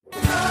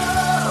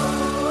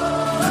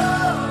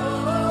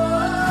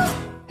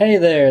Hey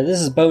there,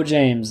 this is Bo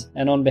James,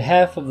 and on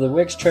behalf of the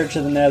Wicks Church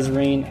of the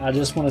Nazarene, I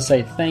just want to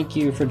say thank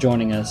you for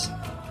joining us.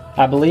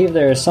 I believe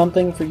there is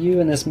something for you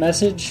in this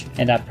message,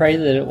 and I pray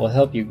that it will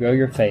help you grow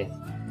your faith.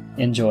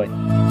 Enjoy.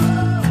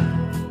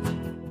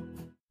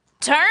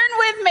 Turn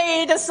with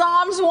me to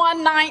Psalms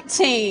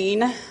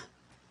 119.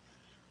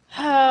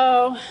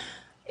 Oh,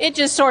 it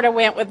just sort of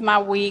went with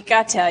my week,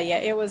 I tell you.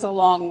 It was a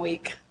long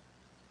week.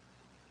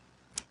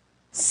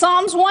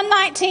 Psalms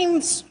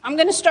 119, I'm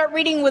going to start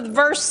reading with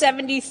verse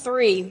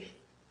 73.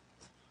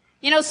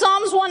 You know,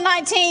 Psalms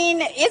 119,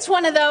 it's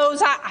one of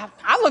those,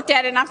 I looked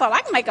at it and I thought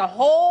I can make a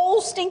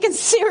whole stinking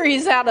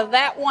series out of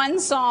that one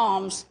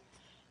Psalms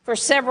for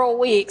several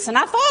weeks. And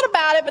I thought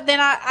about it, but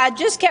then I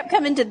just kept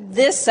coming to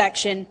this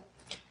section,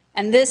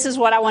 and this is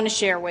what I want to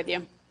share with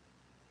you.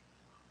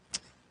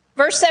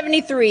 Verse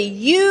 73,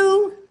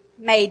 you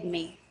made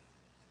me.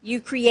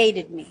 You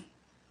created me.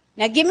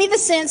 Now give me the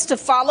sense to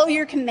follow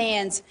your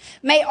commands.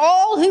 May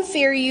all who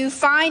fear you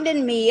find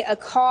in me a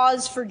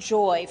cause for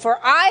joy, for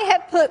I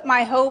have put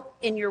my hope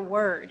in your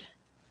word.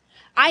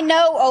 I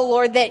know, O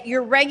Lord, that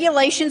your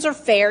regulations are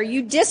fair.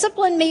 You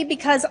discipline me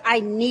because I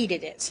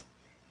needed it.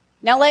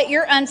 Now let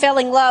your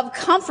unfailing love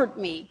comfort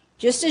me,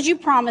 just as you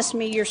promised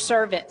me, your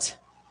servant.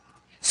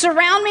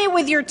 Surround me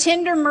with your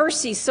tender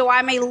mercy so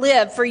I may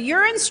live, for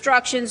your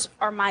instructions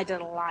are my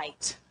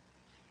delight.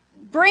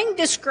 Bring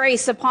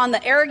disgrace upon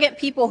the arrogant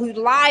people who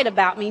lied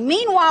about me.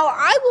 Meanwhile,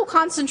 I will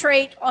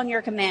concentrate on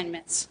your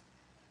commandments.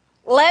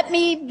 Let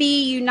me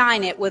be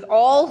united with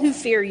all who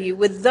fear you,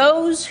 with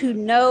those who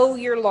know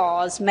your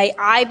laws. May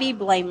I be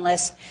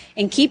blameless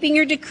in keeping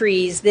your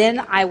decrees.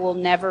 Then I will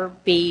never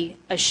be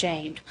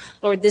ashamed.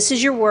 Lord, this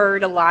is your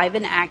word, alive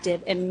and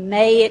active, and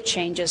may it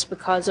change us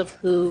because of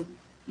who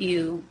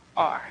you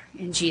are.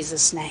 In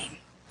Jesus' name.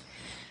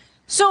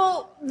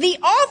 So the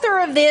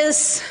author of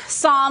this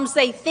Psalms,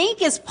 they think,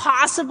 is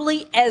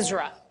possibly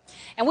Ezra.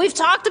 And we've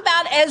talked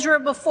about Ezra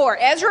before.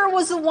 Ezra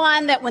was the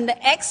one that when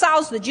the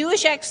exiles, the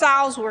Jewish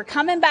exiles, were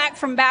coming back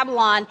from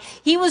Babylon,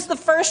 he was the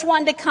first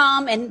one to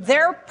come, and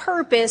their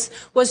purpose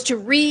was to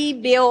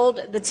rebuild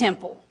the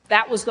temple.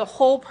 That was the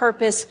whole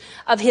purpose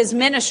of his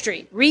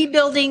ministry,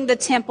 rebuilding the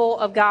temple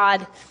of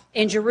God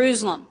in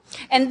Jerusalem.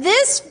 And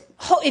this,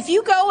 if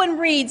you go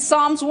and read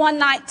Psalms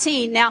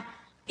 119, now,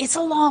 it's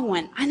a long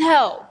one, I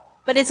know.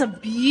 But it's a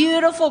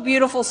beautiful,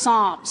 beautiful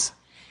Psalms.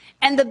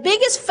 And the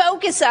biggest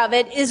focus of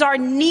it is our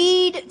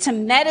need to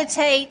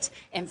meditate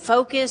and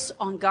focus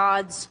on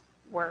God's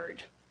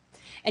word.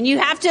 And you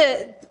have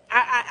to,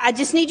 I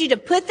just need you to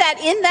put that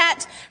in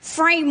that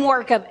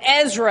framework of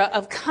Ezra,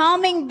 of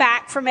coming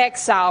back from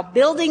exile,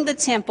 building the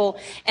temple.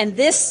 And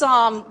this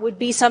psalm would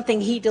be something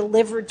he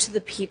delivered to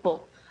the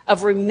people,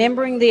 of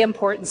remembering the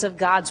importance of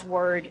God's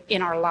word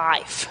in our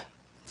life.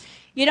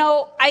 You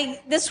know,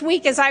 this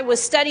week as I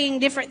was studying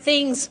different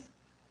things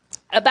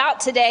about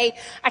today,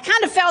 I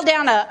kind of fell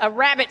down a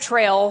rabbit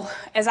trail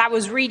as I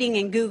was reading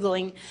and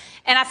Googling.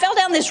 And I fell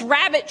down this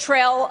rabbit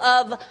trail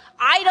of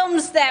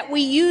items that we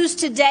use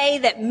today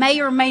that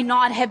may or may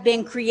not have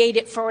been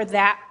created for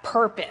that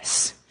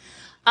purpose.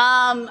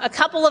 A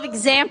couple of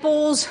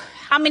examples.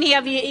 How many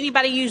of you,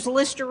 anybody use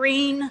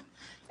Listerine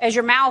as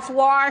your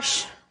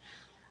mouthwash?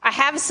 I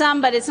have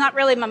some, but it's not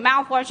really my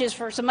mouthwash, it's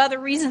for some other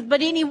reasons.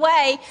 But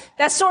anyway,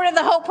 that's sort of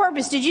the whole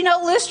purpose. Did you know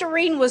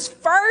Listerine was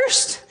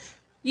first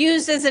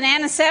used as an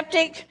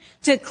antiseptic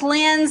to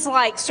cleanse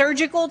like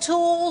surgical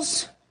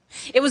tools?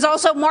 It was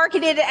also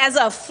marketed as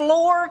a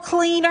floor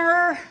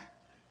cleaner.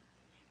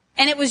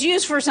 And it was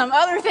used for some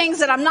other things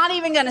that I'm not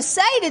even going to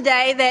say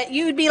today that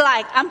you'd be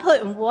like, I'm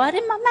putting what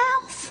in my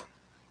mouth?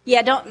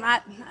 Yeah,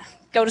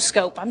 go to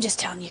Scope. I'm just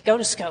telling you, go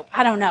to Scope.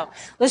 I don't know.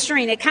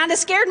 Listerine, it kind of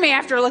scared me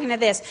after looking at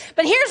this.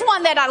 But here's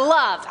one that I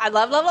love. I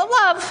love, love, love,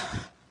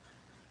 love.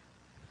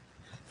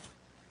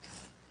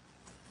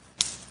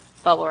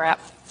 Bubble wrap.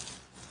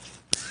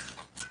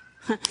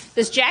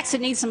 Does Jackson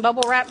need some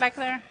bubble wrap back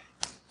there?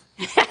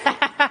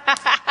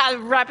 I'll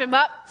wrap him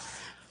up.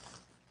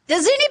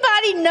 Does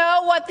anybody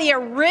know what the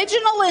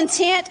original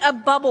intent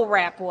of bubble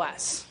wrap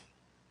was?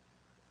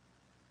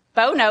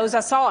 Bo knows, I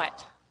saw it.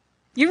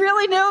 You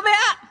really knew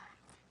that?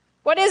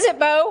 What is it,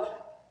 Bo?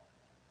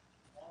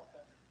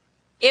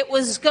 It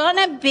was going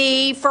to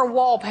be for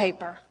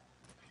wallpaper.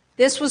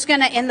 This was going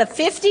to, in the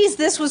 50s,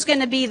 this was going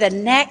to be the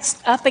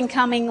next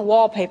up-and-coming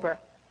wallpaper.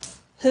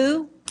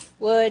 Who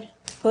would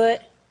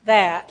put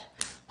that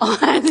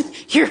on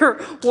your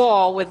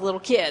wall with little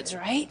kids,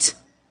 right?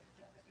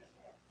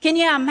 Can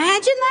you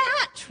imagine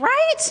that,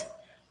 right?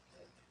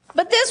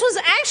 But this was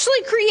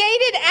actually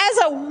created as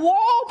a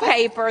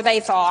wallpaper, they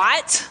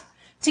thought,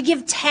 to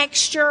give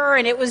texture,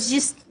 and it was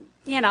just,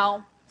 you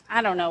know,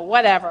 I don't know,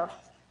 whatever.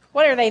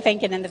 What are they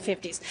thinking in the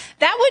 50s?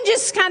 That one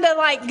just kind of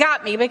like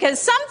got me,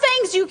 because some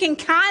things you can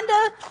kind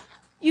of,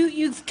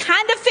 you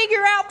kind of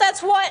figure out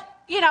that's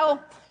what, you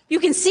know, you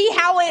can see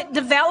how it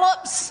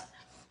develops.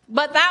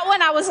 But that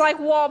one, I was like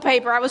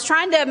wallpaper. I was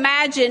trying to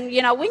imagine,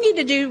 you know, we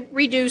need to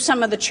redo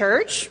some of the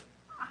church.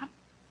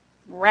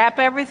 Wrap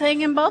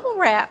everything in bubble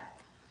wrap.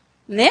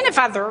 And then if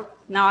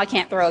I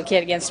can't throw a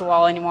kid against the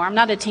wall anymore. I'm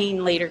not a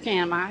teen leader,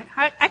 can I?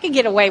 I could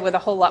get away with a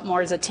whole lot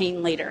more as a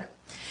teen leader.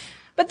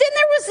 But then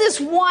there was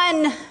this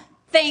one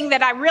thing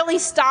that I really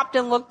stopped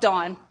and looked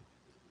on.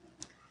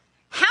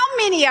 How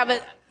many of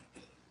it,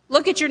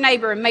 look at your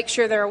neighbor and make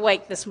sure they're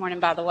awake this morning,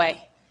 by the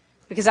way,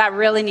 because I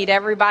really need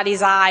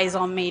everybody's eyes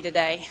on me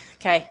today,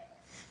 okay?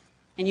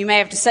 And you may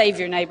have to save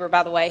your neighbor,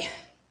 by the way.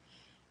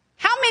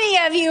 How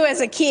many of you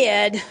as a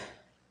kid,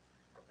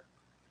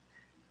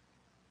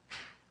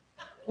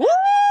 woo!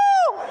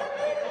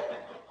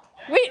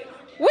 We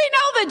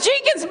know the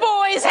Jenkins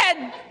boys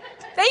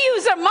they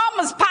used their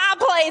mama's pie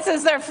plates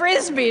as their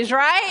Frisbees,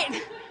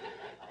 right?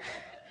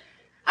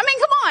 I mean,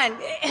 come on.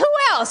 Who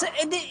else?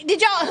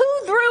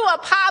 Who threw a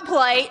pie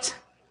plate?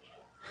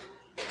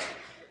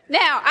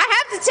 Now,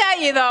 I have to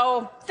tell you,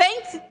 though,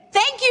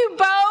 thank you,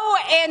 Bo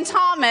and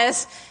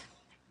Thomas.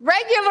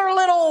 Regular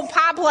little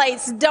pie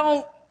plates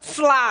don't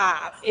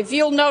fly. If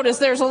you'll notice,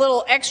 there's a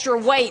little extra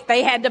weight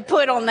they had to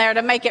put on there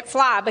to make it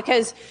fly,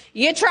 because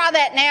you try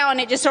that now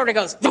and it just sort of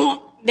goes down.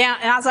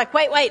 And I was like,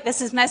 wait, this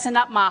is messing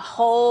up my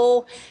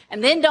whole.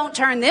 And then don't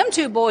turn them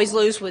two boys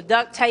loose with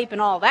duct tape and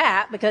all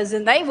that, because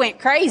then they went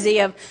crazy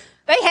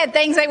they had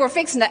things they were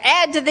fixing to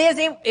add to this.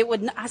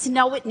 I said,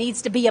 no, it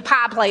needs to be a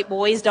pie plate,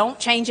 boys. Don't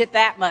change it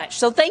that much.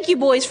 So thank you,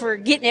 boys, for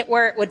getting it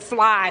where it would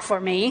fly for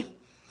me.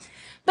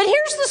 But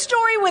here's the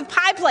story with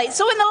pie plates.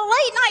 So in the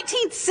late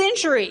 19th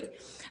century,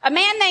 a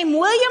man named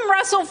William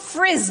Russell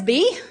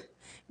Frisbee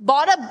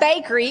bought a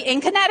bakery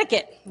in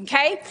Connecticut,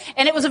 okay?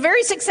 And it was a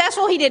very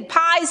successful, he did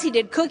pies, he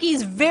did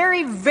cookies,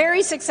 very,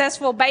 very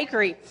successful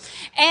bakery.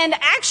 And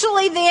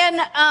actually then,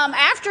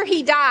 after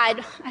he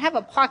died, I have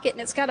a pocket and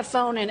it's got a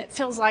phone and it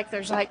feels like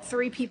there's like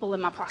 3 people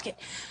in my pocket.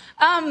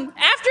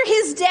 After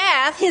his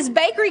death, his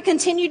bakery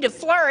continued to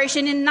flourish,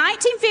 and in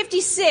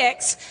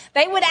 1956,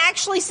 they would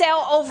actually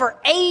sell over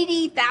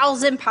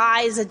 80,000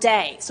 pies a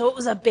day. So it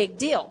was a big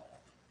deal.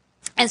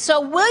 And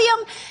so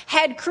William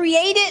had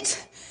created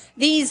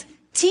these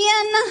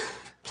tin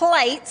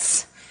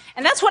plates,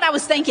 and that's what I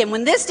was thinking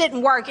when this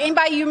didn't work.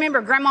 Anybody, you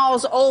remember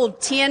Grandma's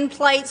old tin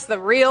plates, the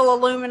real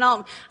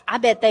aluminum? I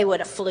bet they would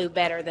have flew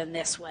better than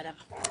this would have.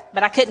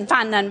 But I couldn't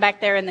find none back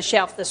there in the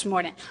shelf this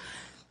morning.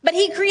 But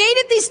he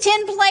created these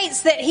tin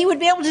plates that he would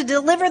be able to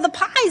deliver the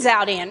pies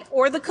out in,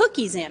 or the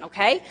cookies in,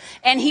 okay?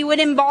 And he would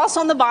emboss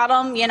on the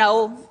bottom,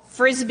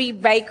 Frisbee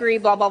Bakery,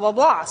 blah, blah, blah,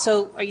 blah.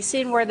 So are you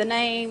seeing where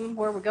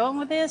we're going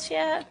with this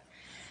yet?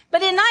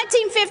 But in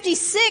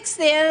 1956,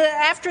 then,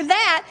 after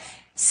that,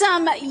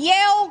 some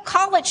Yale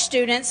college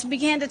students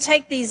began to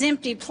take these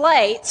empty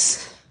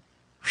plates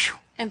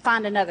and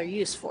find another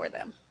use for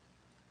them.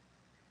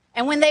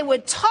 And when they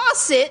would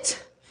toss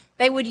it,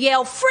 they would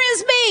yell,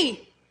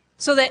 "Frisbee!"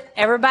 so that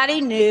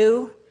everybody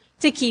knew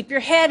to keep your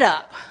head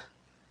up.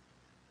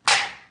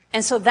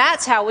 And so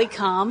that's how we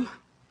come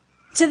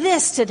to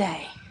this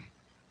today.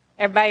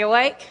 Everybody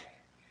awake?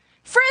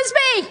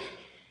 Frisbee!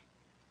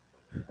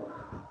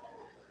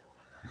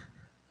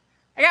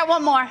 I got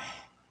one more.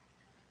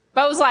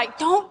 Bo's like,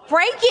 don't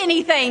break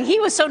anything. He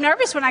was so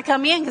nervous when I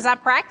come in because I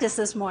practiced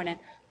this morning.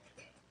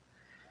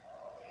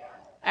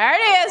 There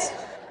it is.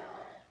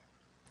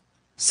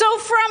 So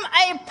from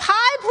a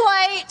pie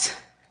plate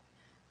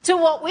to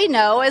what we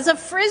know as a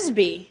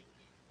Frisbee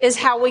is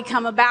how we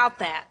come about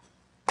that.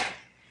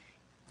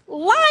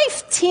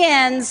 Life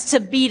tends to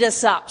beat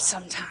us up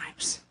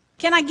sometimes.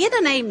 Can I get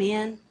an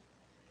amen?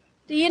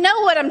 Do you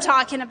know what I'm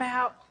talking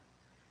about?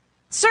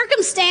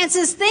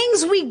 Circumstances,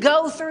 things we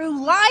go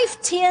through,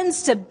 life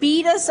tends to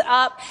beat us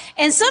up.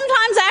 And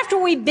sometimes after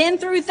we've been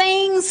through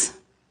things,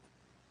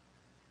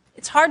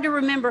 it's hard to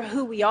remember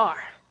who we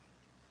are.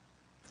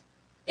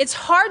 It's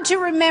hard to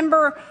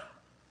remember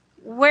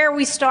where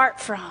we start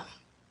from.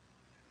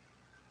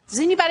 Does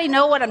anybody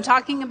know what I'm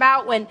talking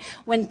about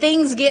when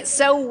things get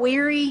so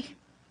weary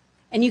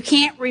and you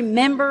can't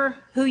remember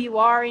who you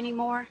are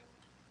anymore?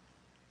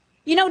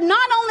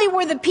 Not only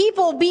were the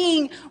people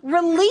being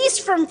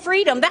released from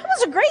freedom, that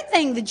was a great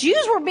thing. The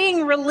Jews were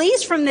being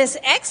released from this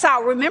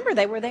exile. Remember,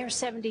 they were there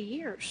 70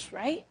 years,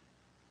 right?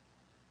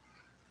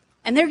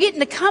 And they're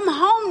getting to come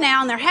home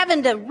now and they're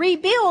having to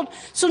rebuild.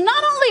 So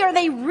not only are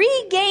they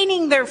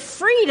regaining their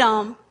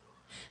freedom,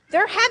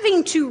 they're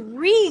having to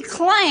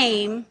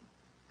reclaim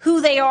who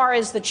they are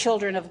as the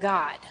children of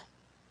God.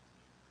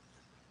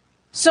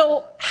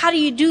 So how do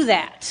you do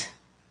that?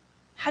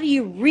 How do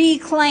you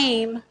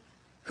reclaim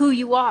who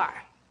you are?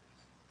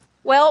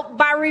 Well,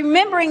 by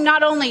remembering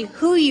not only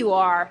who you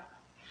are,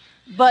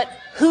 but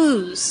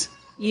whose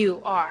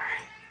you are.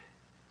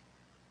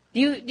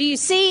 Do you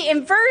see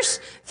in verse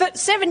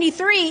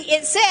 73,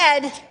 it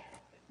said,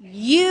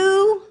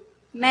 "You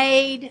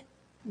made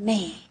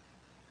me."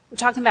 We're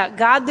talking about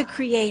God the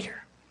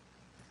Creator.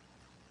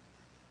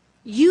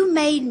 You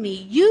made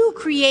me. You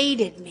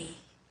created me.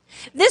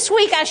 This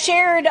week I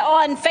shared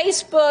on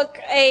Facebook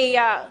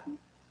a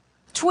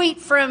tweet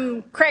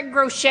from Craig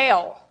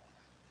Groeschel.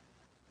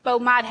 Bo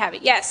might have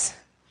it. Yes.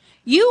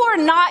 You are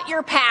not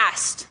your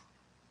past.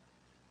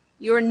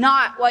 You are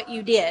not what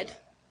you did.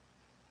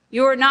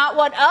 You are not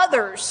what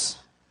others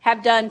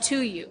have done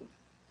to you.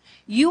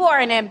 You are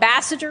an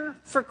ambassador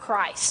for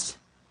Christ.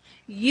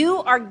 You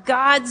are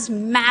God's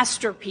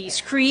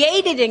masterpiece,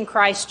 created in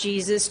Christ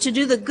Jesus to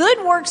do the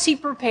good works he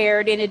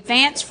prepared in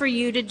advance for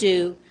you to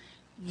do.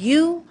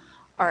 You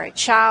are a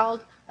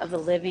child of the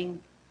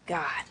living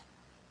God.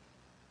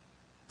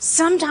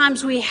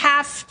 Sometimes we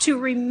have to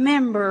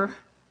remember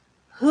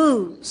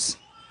whose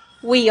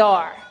we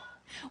are.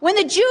 When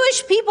the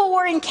Jewish people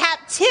were in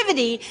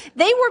captivity,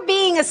 they were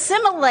being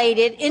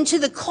assimilated into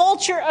the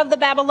culture of the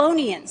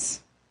Babylonians.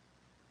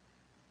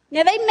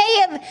 Now, they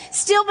may have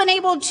still been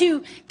able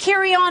to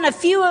carry on a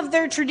few of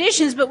their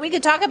traditions, but we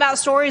could talk about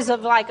stories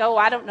of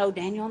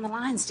Daniel in the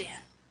lion's den,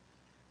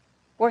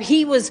 where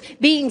he was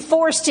being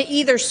forced to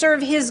either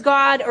serve his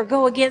God or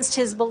go against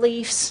his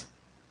beliefs,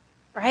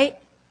 right?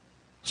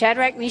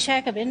 Shadrach,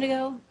 Meshach,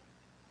 Abednego.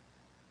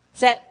 Does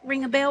that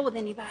ring a bell with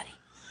anybody?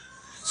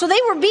 So they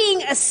were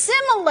being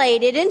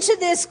assimilated into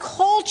this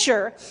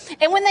culture.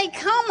 And when they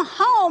come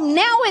home,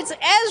 now it's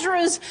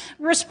Ezra's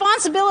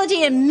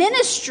responsibility and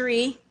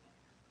ministry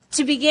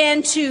to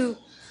begin to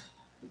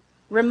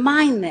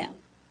remind them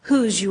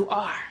whose you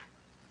are.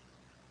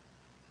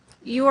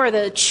 You are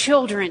the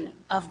children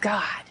of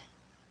God.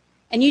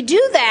 And you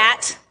do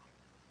that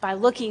by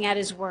looking at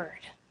his word.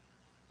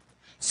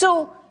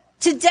 So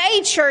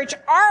today, church,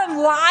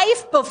 our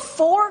life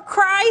before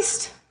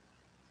Christ,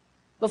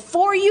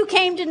 before you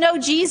came to know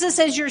Jesus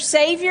as your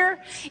Savior,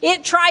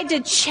 it tried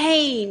to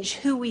change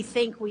who we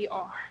think we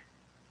are.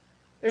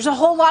 There's a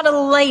whole lot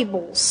of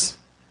labels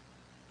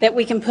that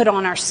we can put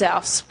on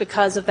ourselves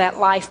because of that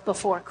life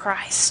before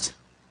Christ.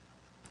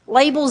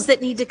 Labels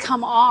that need to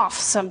come off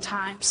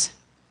sometimes,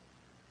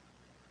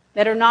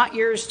 that are not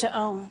yours to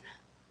own.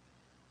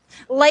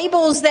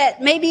 Labels that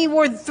maybe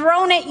were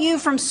thrown at you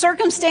from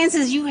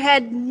circumstances you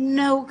had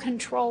no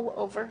control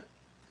over.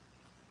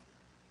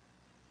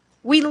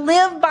 We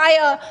live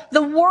by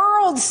the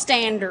world's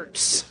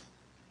standards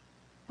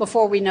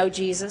before we know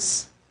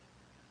Jesus.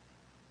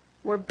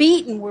 We're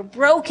beaten, we're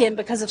broken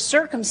because of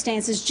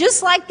circumstances,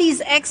 just like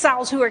these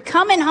exiles who are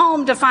coming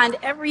home to find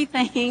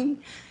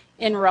everything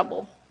in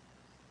rubble.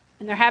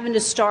 And they're having to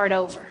start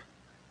over.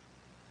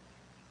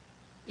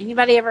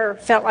 Anybody ever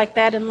felt like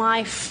that in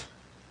life?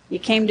 You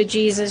came to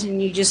Jesus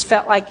and you just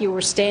felt like you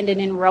were standing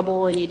in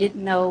rubble and you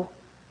didn't know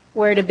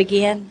where to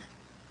begin.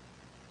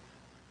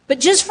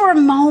 But just for a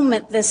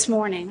moment this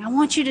morning, I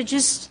want you to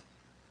just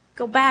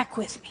go back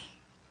with me.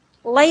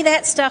 Lay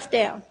that stuff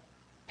down.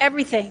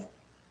 Everything.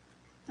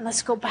 And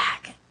let's go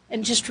back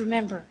and just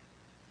remember,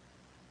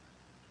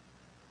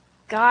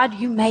 God,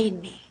 you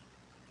made me.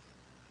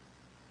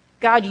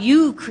 God,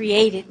 you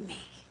created me.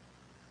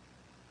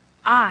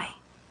 I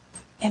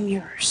am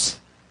yours.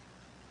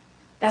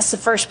 That's the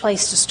first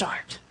place to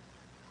start.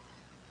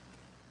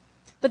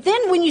 But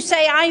then when you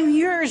say, I'm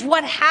yours,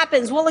 what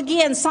happens? Well,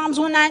 again, Psalms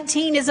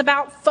 119 is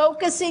about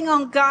focusing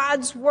on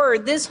God's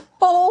word. This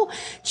whole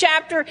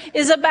chapter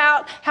is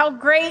about how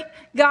great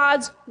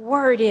God's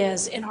word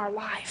is in our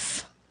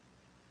life.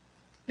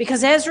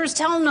 Because Ezra's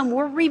telling them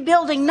we're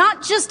rebuilding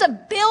not just a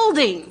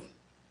building,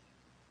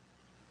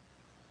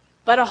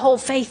 but a whole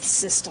faith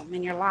system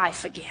in your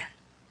life again.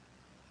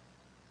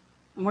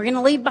 And we're going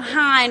to leave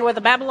behind what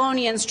the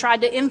Babylonians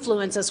tried to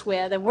influence us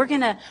with. And we're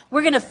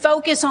going to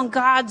focus on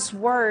God's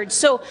word.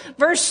 So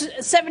verse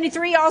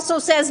 73 also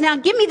says, now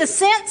give me the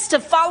sense to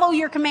follow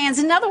your commands.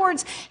 In other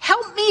words,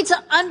 help me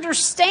to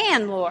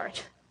understand, Lord,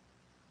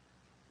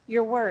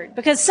 your word.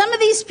 Because some of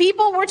these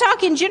people, we're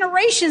talking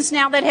generations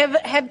now that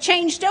have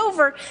changed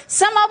over.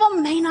 Some of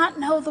them may not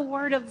know the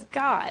word of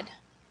God.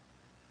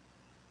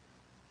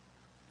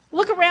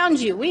 Look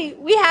around you.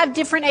 We have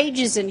different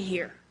ages in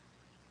here.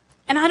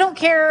 And I don't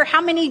care how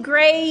many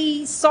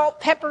gray salt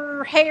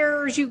pepper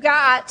hairs you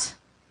got.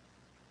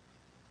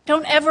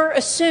 Don't ever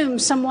assume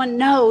someone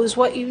knows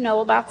what you know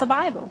about the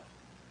Bible,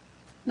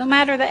 no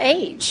matter the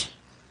age.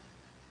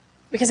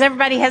 Because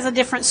everybody has a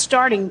different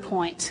starting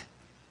point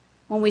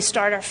when we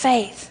start our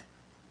faith.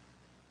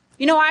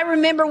 You know, I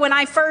remember when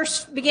I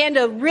first began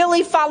to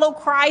really follow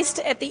Christ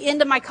at the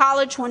end of my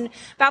college, when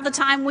about the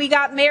time we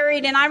got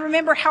married, and I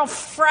remember how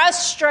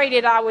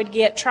frustrated I would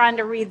get trying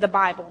to read the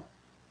Bible.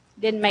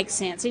 Didn't make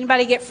sense.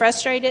 Anybody get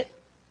frustrated?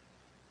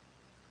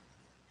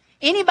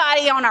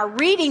 Anybody on our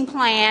reading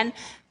plan,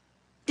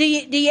 do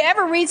you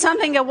ever read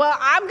something and go, well,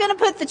 I'm going to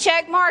put the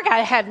check mark. I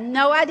have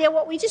no idea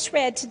what we just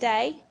read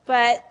today,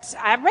 but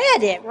I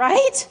read it,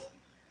 right?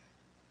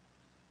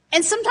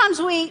 And sometimes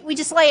we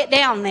just lay it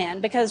down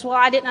then because, well,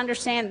 I didn't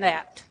understand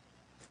that.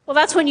 Well,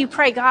 that's when you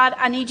pray, God,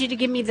 I need you to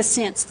give me the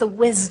sense, the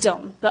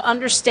wisdom, the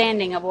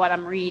understanding of what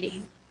I'm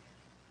reading.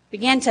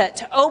 Begin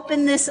to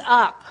open this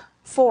up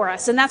for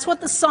us. And that's what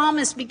the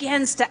psalmist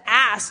begins to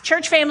ask.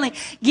 Church family,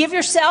 give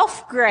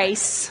yourself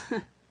grace.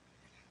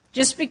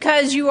 Just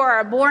because you are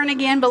a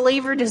born-again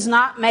believer does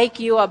not make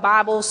you a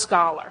Bible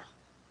scholar.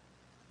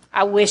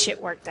 I wish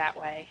it worked that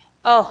way.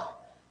 Oh,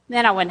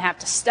 then I wouldn't have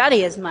to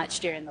study as much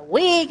during the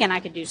week and I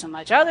could do so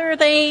much other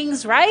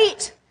things,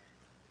 right?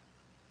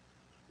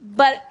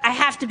 But I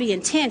have to be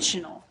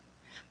intentional.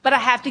 But I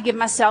have to give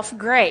myself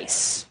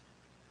grace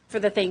for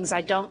the things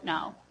I don't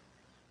know.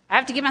 I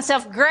have to give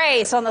myself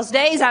grace on those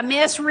days I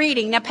miss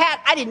reading. Now,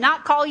 Pat, I did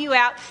not call you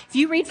out. If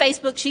you read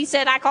Facebook, she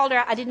said I called her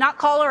out. I did not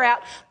call her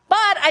out.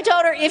 But I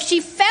told her if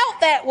she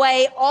felt that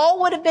way, all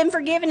would have been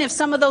forgiven if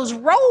some of those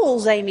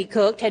rolls Amy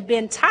cooked had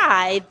been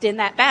tithed in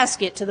that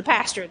basket to the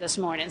pastor this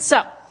morning.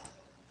 So,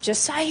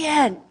 just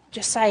saying.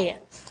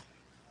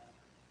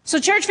 So,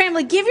 church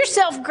family, give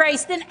yourself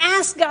grace. Then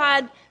ask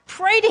God,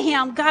 pray to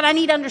Him. God, I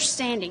need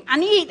understanding.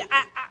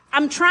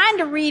 I'm trying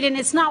to read and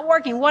it's not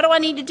working. What do I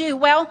need to do?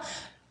 Well,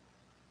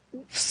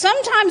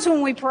 sometimes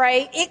when we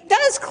pray, it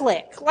does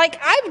click. Like,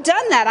 I've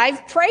done that.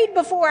 I've prayed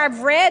before.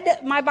 I've read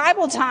my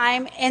Bible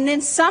time, and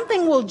then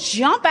something will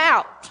jump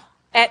out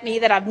at me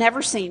that I've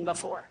never seen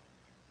before.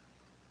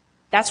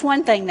 That's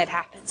one thing that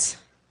happens.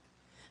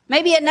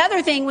 Maybe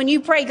another thing, when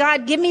you pray,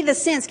 God, give me the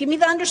sense, give me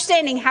the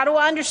understanding. How do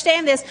I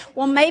understand this?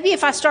 Well, maybe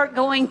if I start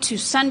going to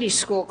Sunday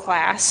school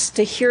class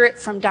to hear it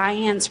from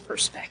Diane's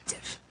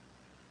perspective,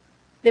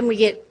 then we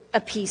get a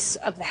piece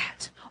of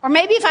that. Or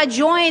maybe if I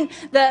join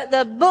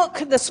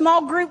the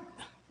small group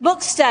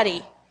book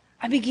study,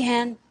 I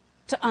begin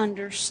to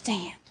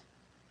understand.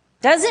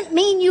 Doesn't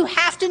mean you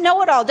have to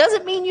know it all.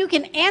 Doesn't mean you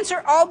can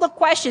answer all the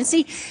questions.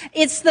 See,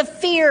 it's the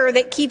fear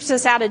that keeps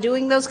us out of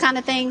doing those kind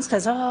of things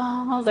because,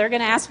 they're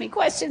going to ask me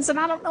questions and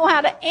I don't know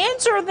how to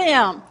answer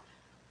them.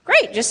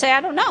 Great, just say I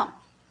don't know.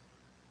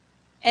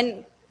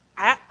 And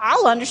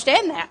I'll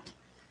understand that.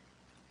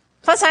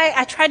 Plus,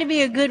 I try to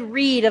be a good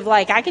read of,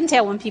 like, I can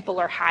tell when people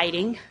are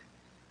hiding.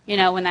 You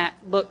know, when that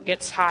book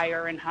gets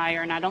higher and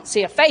higher and I don't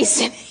see a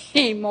face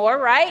anymore,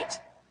 right?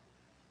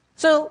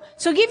 So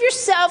give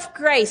yourself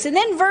grace. And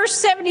then verse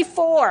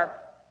 74.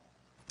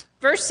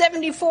 Verse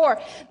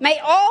 74. May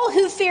all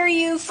who fear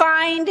you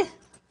find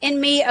in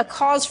me a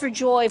cause for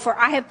joy, for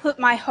I have put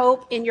my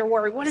hope in your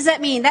word. What does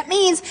that mean? That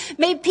means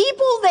may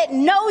people that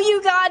know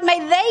you, God, may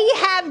they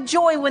have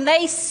joy when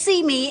they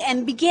see me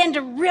and begin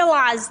to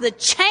realize the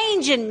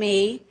change in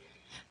me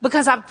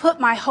because I've put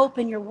my hope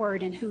in your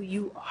word and who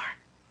you are.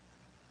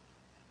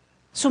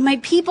 So may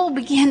people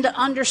begin to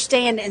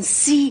understand and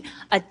see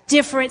a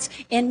difference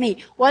in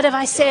me. What have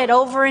I said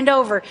over and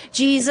over?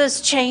 Jesus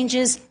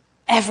changes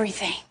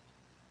everything.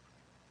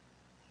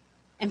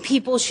 And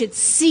people should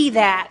see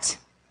that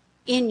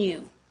in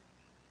you.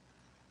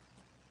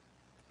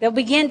 They'll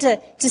begin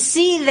to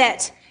see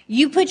that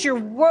you put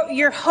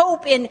your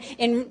hope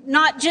in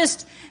not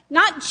just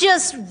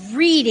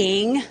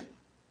reading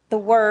the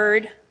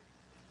word,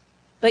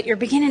 but you're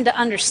beginning to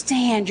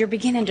understand, you're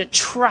beginning to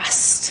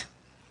trust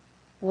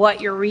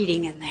what you're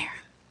reading in there.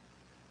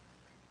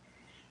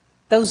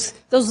 Those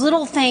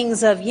little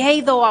things of, yea,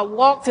 though I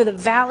walk through the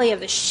valley of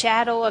the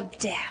shadow of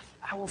death,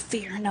 I will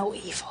fear no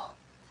evil.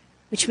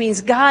 Which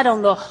means, God,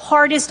 on the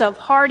hardest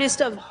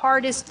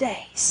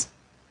days,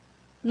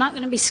 I'm not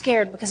going to be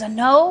scared because I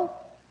know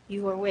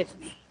you are with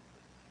me.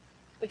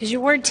 Because your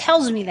word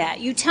tells me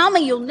that. You tell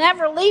me you'll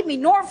never leave me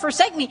nor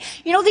forsake me.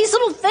 You know, these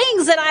little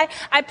things that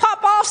I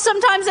pop off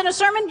sometimes in a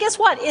sermon, guess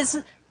what? It's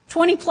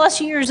 20 plus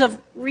years of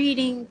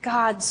reading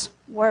God's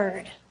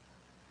word.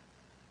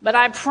 But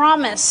I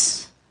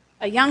promise,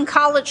 a young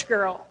college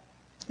girl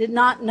did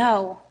not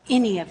know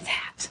any of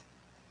that.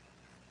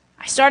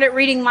 I started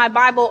reading my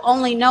Bible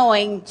only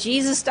knowing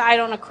Jesus died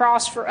on a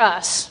cross for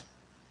us.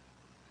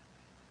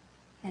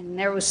 And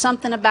there was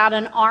something about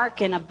an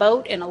ark and a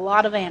boat and a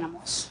lot of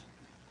animals.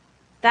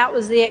 That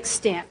was the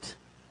extent.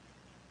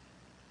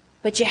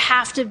 But you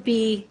have to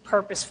be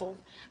purposeful.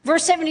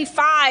 Verse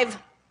 75,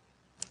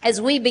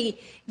 as we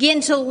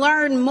begin to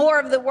learn more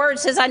of the word,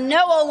 says, I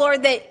know, O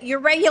Lord, that your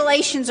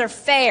regulations are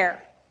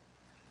fair.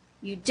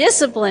 You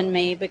discipline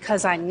me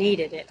because I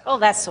needed it. Oh,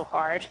 that's so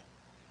hard.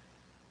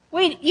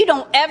 You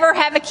don't ever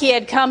have a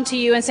kid come to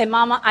you and say,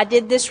 Mama, I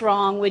did this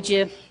wrong. Would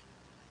you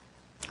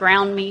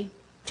ground me?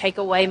 Take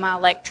away my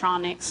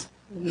electronics?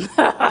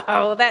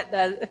 No, that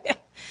does.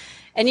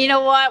 And you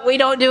know what? We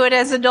don't do it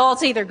as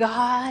adults either.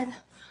 God,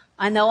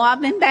 I know I've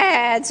been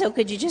bad, so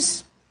could you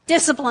just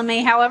discipline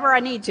me however I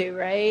need to,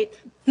 right?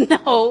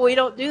 No, we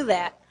don't do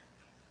that.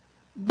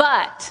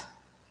 But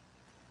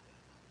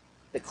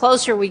the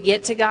closer we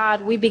get to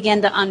God, we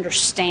begin to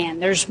understand.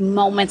 There's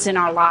moments in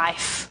our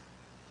life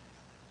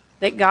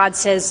that God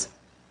says,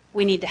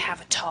 we need to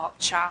have a talk,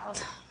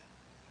 child.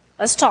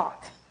 Let's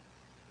talk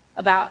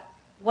about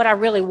what I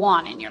really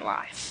want in your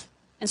life.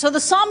 And so the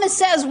psalmist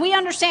says, we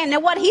understand. Now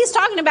what he's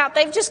talking about,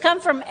 they've just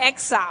come from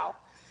exile.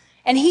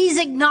 And he's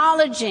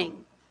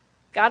acknowledging,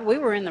 God, we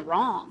were in the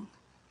wrong.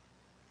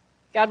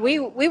 God, we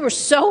were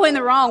so in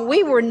the wrong.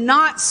 We were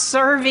not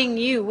serving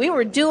you. We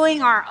were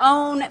doing our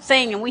own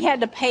thing, and we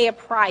had to pay a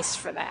price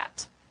for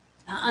that.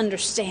 I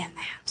understand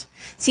that.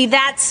 See,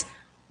 that's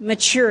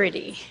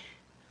maturity.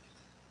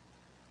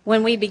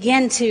 When we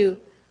begin to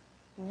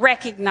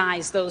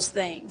recognize those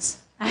things.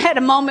 I had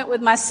a moment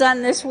with my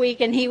son this week,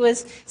 and he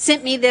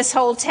sent me this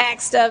whole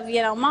text of,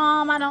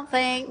 Mom, I don't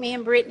think me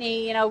and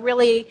Brittany,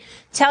 really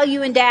tell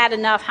you and Dad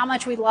enough how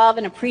much we love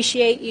and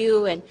appreciate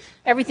you and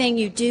everything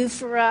you do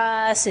for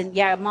us. And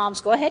yeah, Moms,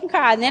 go ahead and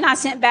cry. And then I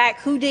sent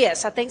back, who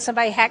dis? I think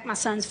somebody hacked my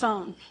son's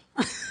phone.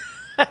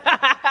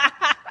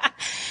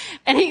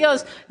 And he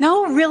goes,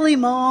 no, really,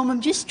 Mom,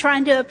 I'm just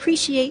trying to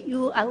appreciate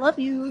you. I love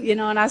you,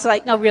 and I was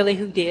like, no, really,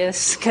 who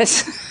dis?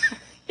 Because,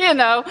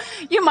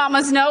 you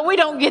mamas know we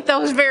don't get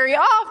those very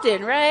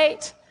often,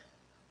 right?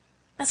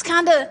 That's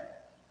kind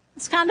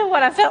of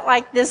what I felt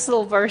like this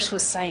little verse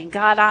was saying.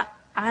 God, I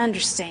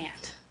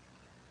understand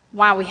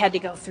why we had to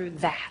go through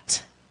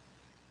that.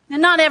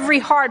 And not every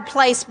hard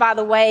place, by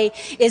the way,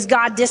 is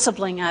God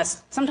disciplining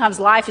us. Sometimes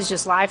life is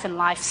just life, and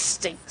life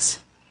stinks.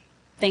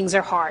 Things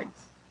are hard.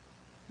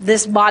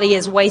 This body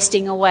is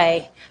wasting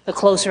away the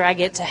closer I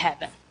get to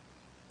heaven.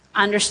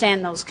 I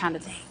understand those kind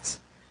of things.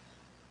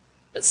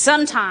 But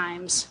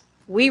sometimes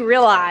we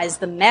realize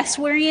the mess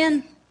we're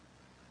in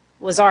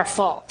was our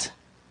fault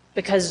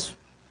because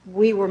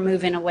we were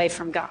moving away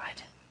from God.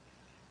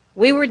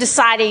 We were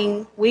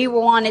deciding we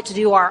wanted to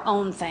do our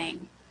own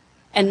thing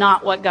and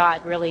not what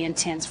God really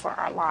intends for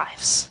our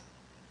lives.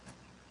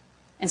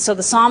 And so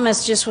the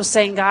psalmist just was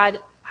saying, God,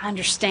 I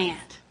understand.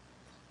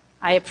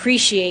 I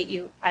appreciate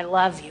you. I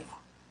love you.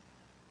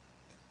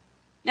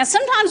 Now,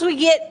 sometimes we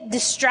get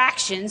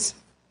distractions.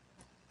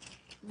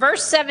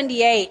 Verse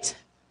 78.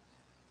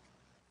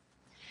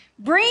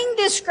 Bring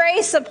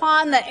disgrace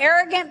upon the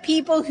arrogant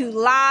people who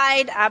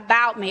lied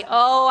about me.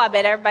 Oh, I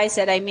bet everybody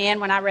said amen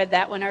when I read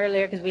that one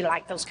earlier because we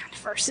like those kind of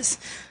verses.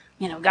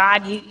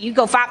 God, you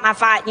go fight my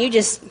fight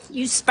and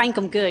you spank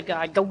them good,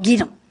 God. Go get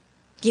them.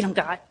 Get them,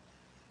 God.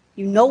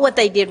 You know what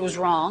they did was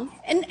wrong,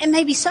 and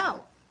maybe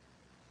so.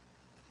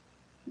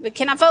 But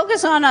can I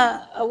focus on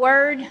a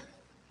word?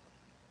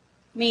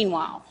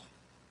 Meanwhile.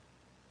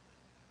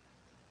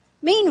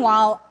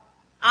 Meanwhile,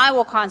 I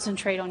will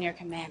concentrate on your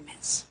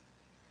commandments.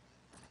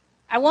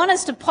 I want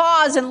us to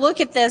pause and look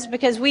at this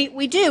because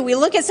we do. We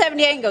look at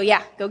 78 and go,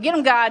 yeah, go get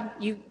them, God.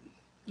 You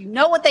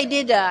know what they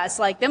did to us.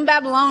 Like them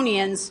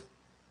Babylonians,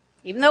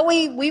 even though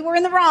we were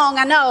in the wrong,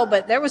 I know,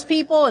 but there was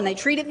people and they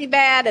treated me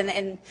bad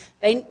and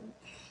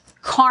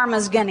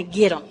karma's going to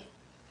get them.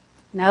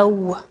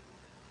 No,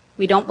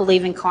 we don't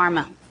believe in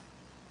karma.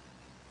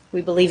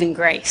 We believe in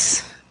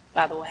grace,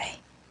 by the way.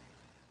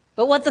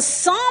 But what the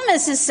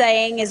psalmist is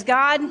saying is,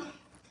 God,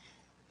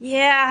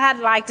 yeah,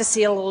 I'd like to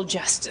see a little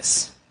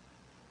justice.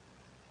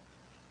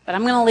 But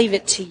I'm going to leave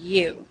it to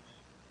you.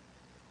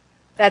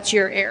 That's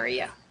your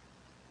area.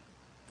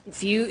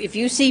 If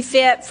you see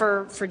fit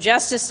for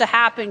justice to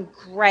happen,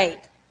 great.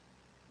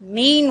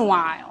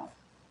 Meanwhile,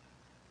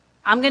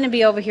 I'm going to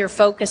be over here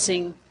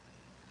focusing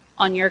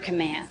on your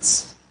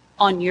commands,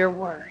 on your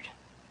word,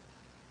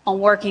 on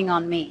working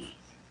on me.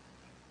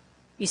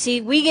 You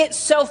see, we get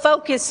so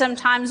focused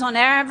sometimes on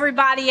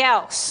everybody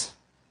else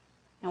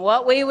and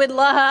what we would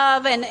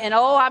love. And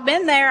oh, I've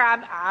been there.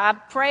 I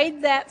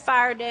prayed that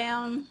fire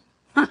down.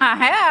 I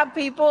have,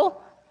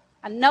 people.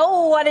 I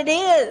know what it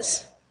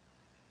is.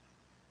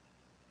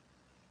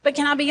 But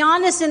can I be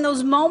honest, in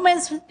those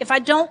moments, if I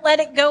don't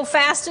let it go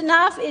fast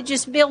enough, it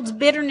just builds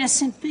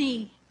bitterness in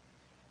me.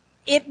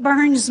 It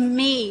burns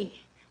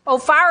me. Oh,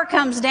 fire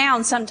comes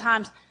down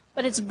sometimes,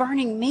 but it's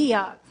burning me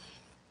up.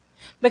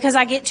 Because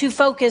I get too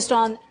focused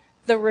on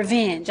the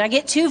revenge. I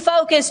get too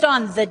focused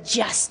on the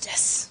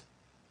justice.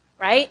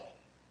 Right?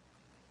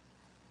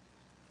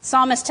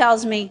 Psalmist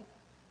tells me,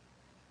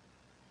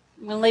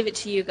 I'm going to leave it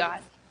to you, God.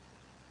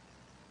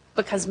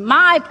 Because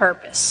my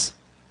purpose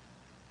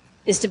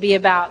is to be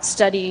about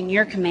studying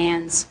your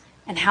commands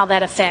and how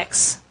that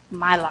affects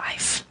my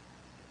life.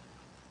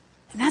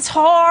 And that's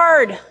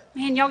hard.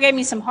 Man, y'all gave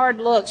me some hard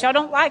looks. Y'all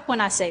don't like when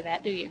I say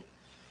that, do you?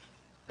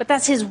 But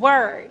that's his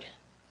word.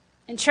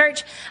 And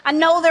church, I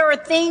know there are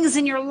things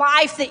in your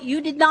life that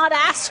you did not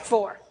ask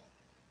for.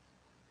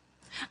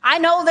 I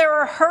know there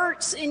are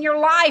hurts in your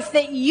life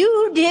that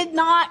you did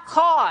not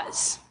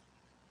cause.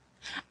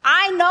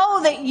 I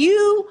know that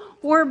you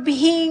were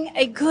being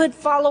a good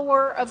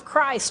follower of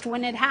Christ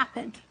when it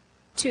happened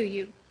to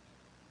you.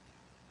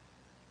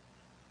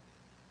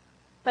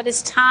 But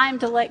it's time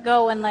to let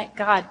go and let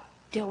God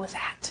deal with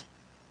that.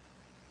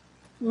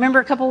 Remember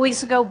a couple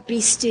weeks ago, be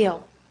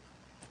still.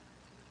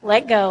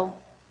 Let go.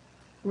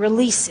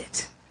 Release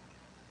it.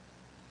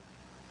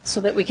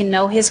 So that we can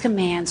know his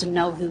commands and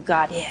know who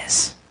God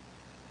is.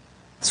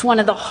 It's one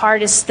of the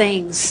hardest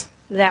things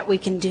that we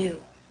can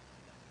do.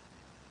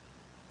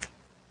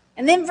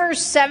 And then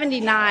verse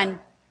 79,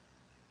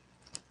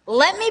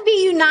 let me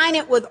be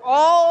united with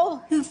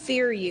all who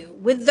fear you,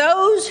 with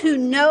those who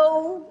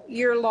know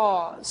your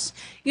laws.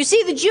 You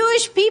see, the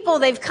Jewish people,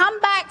 they've come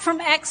back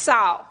from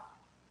exile.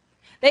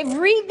 They've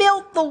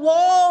rebuilt the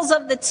walls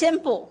of the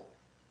temple.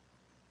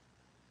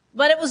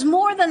 But it was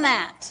more than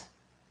that.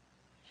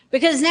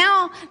 Because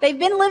now they've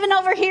been living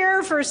over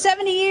here for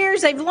 70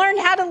 years. They've learned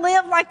how to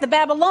live like the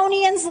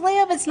Babylonians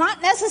live. It's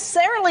not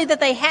necessarily that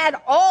they had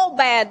all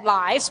bad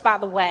lives, by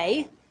the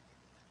way.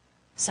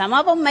 Some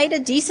of them made a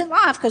decent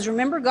life because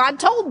remember, God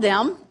told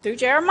them through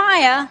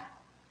Jeremiah,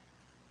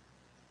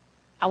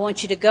 I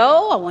want you to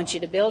go. I want you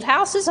to build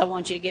houses. I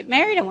want you to get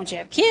married. I want you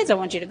to have kids. I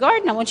want you to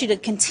garden. I want you to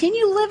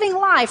continue living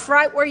life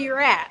right where you're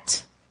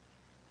at.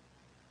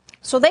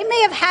 So they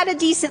may have had a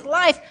decent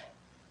life,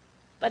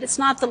 but it's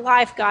not the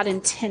life God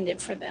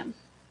intended for them.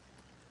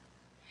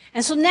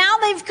 And so now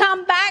they've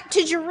come back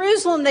to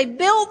Jerusalem. They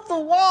built the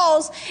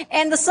walls.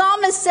 And the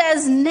psalmist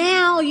says,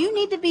 now you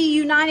need to be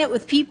united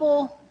with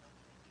people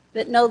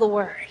that know the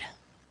word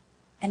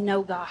and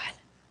know God.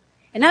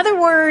 In other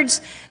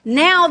words,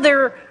 now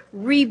they're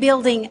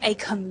rebuilding a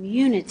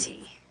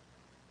community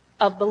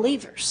of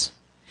believers.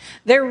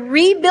 They're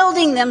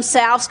rebuilding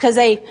themselves because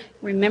they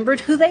remembered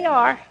who they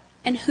are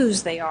and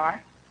whose they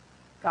are.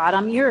 God,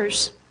 I'm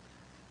yours.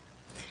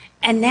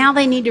 And now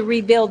they need to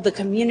rebuild the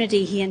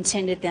community he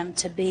intended them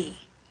to be.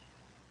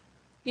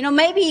 You know,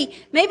 maybe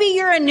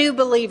you're a new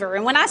believer.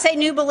 And when I say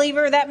new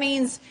believer, that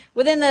means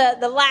within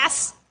the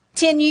last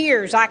 10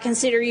 years, I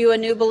consider you a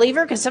new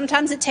believer, because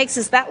sometimes it takes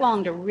us that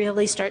long to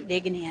really start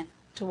digging in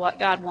to what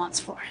God wants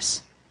for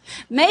us.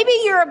 Maybe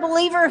you're a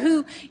believer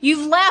who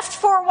you've left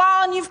for a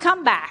while and you've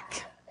come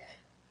back.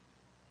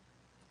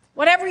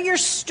 Whatever your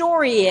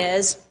story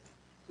is,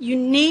 you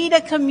need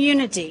a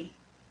community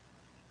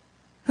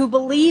who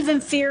believe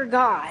and fear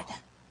God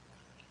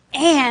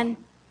and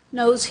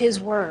knows his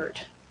word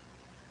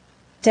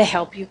to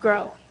help you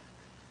grow.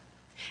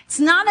 It's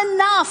not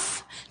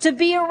enough to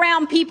be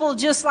around people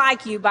just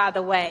like you, by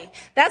the way.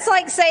 That's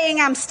like saying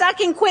I'm stuck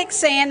in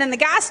quicksand and the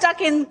guy stuck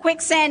in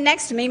quicksand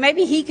next to me,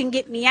 maybe he can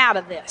get me out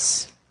of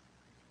this.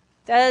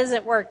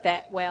 Doesn't work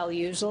that well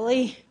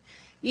usually.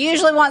 You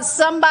usually want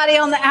somebody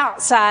on the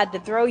outside to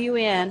throw you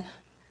in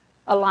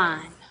a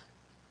line.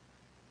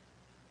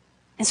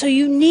 And so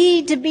you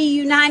need to be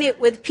united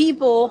with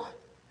people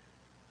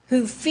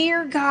who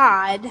fear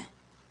God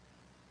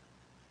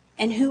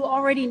and who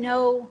already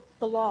know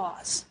the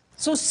laws.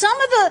 So some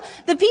of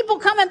the people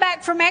coming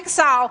back from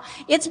exile,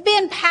 it's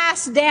been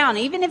passed down.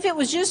 Even if it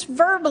was just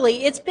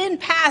verbally, it's been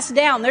passed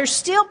down. There's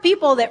still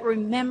people that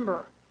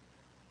remember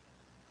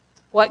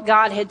what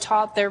God had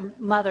taught their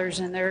mothers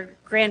and their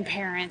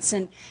grandparents.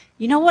 And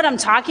you know what I'm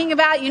talking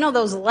about? You know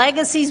those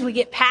legacies we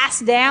get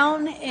passed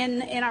down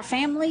in our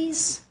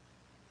families?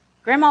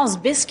 Grandma's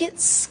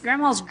biscuits,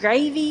 grandma's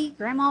gravy,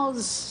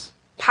 grandma's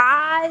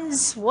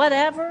pies,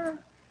 whatever.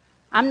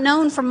 I'm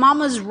known for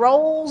mama's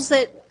rolls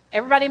that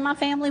everybody in my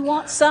family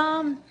wants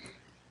some.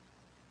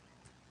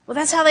 Well,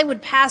 that's how they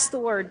would pass the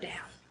word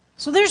down.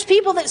 So there's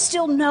people that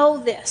still know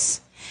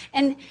this.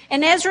 And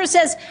Ezra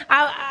says,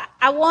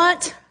 I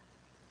want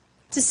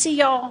to see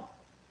y'all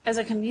as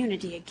a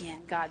community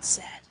again, God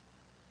said.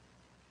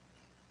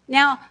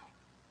 Now,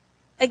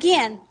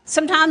 again,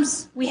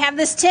 sometimes we have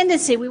this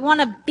tendency, we want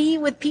to be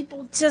with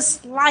people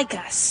just like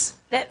us,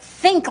 that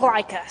think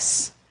like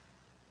us,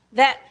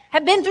 that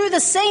have been through the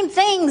same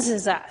things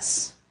as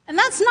us. And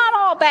that's not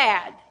all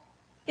bad.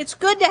 It's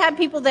good to have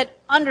people that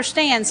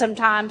understand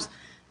sometimes,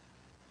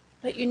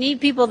 but you need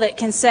people that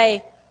can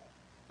say,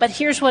 but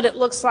here's what it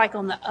looks like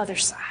on the other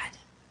side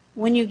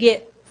when you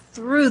get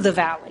through the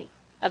valley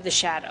of the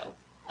shadow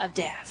of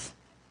death.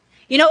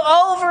 You know,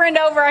 over and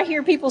over I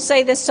hear people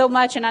say this so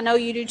much, and I know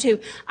you do too.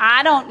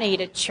 I don't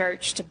need a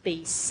church to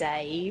be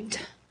saved.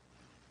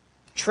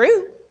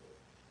 True.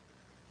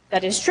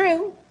 That is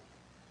true.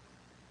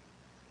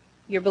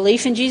 Your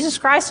belief in Jesus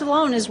Christ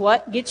alone is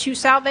what gets you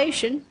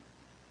salvation,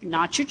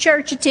 not your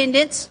church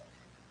attendance.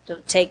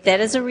 Don't take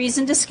that as a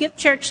reason to skip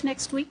church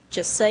next week.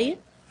 Just say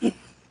it.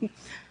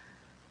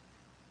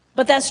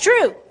 But that's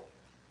true.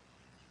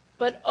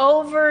 But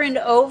over and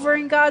over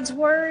in God's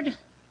word,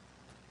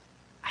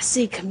 I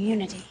see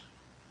community.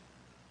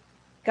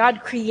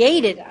 God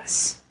created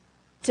us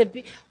to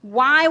be.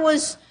 Why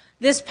was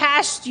this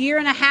past year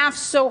and a half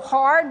so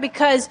hard?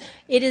 Because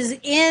it is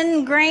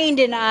ingrained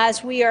in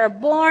us. We are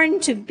born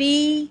to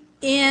be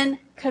in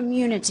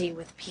community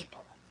with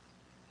people.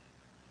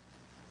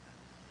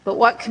 But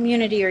what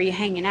community are you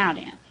hanging out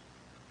in?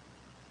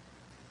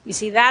 You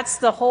see, that's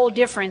the whole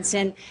difference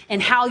in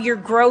how your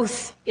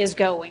growth is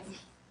going.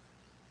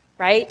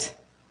 Right?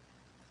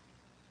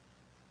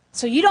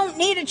 So you don't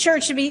need a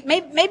church to be,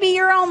 maybe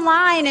you're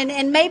online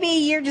and maybe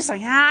you're just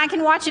like, I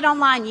can watch it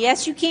online.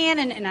 Yes, you can.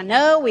 And I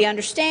know we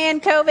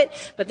understand COVID,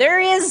 but there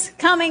is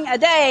coming a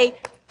day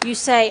you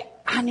say,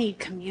 I need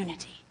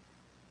community.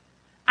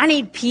 I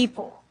need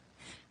people.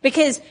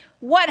 Because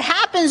what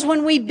happens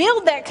when we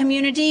build that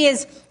community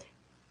is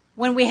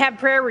when we have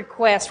prayer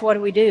requests, what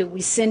do?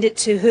 We send it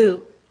to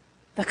who?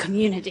 The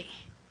community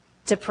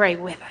to pray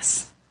with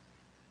us.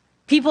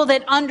 People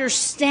that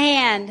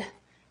understand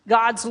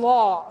God's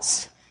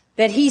laws.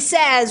 That he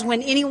says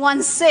when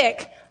anyone's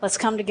sick, let's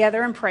come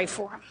together and pray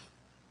for them.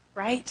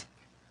 Right?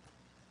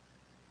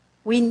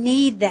 We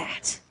need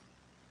that.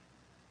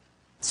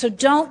 So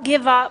don't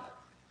give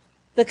up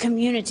the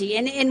community.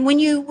 And when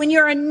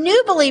you're a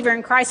new believer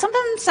in Christ,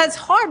 sometimes that's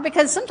hard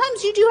because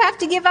sometimes you do have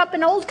to give up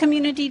an old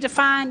community to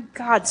find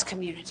God's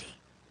community.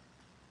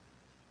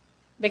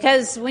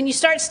 Because when you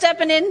start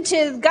stepping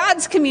into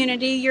God's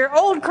community, your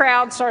old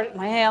crowd starts,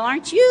 well,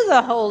 aren't you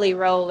the holy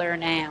roller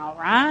now,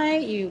 right?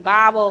 You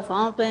Bible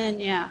thumping,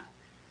 yeah.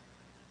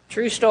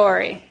 True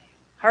story.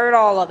 Heard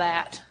all of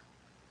that.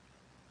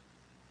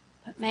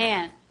 But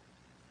man,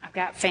 I've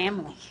got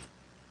family.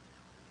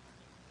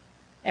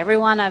 Every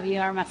one of you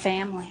are my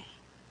family.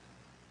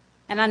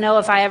 And I know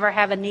if I ever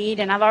have a need,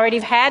 and I've already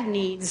had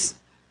needs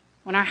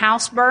When our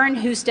house burned,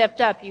 who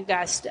stepped up? You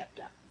guys stepped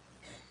up.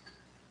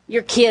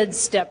 Your kids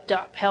stepped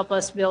up, help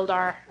us build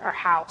our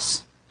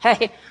house.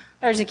 Hey,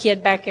 there's a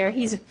kid back there.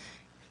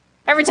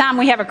 Every time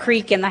we have a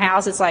creak in the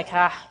house, it's like,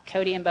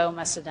 Cody and Bo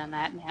must have done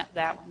that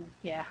one.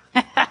 Yeah.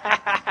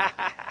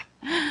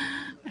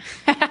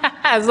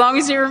 As long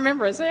as you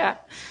remember us, yeah.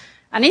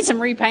 I need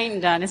some repainting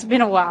done. It's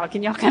been a while.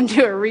 Can y'all come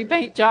do a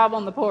repaint job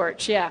on the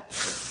porch? Yeah.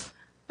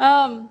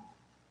 I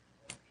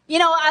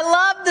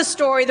love the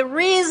story. The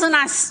reason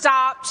I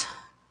stopped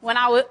when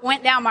I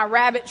went down my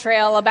rabbit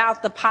trail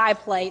about the pie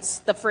plates,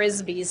 the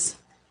Frisbees,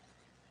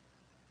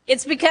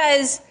 it's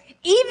because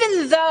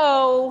even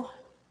though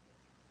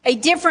a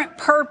different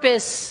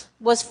purpose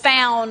was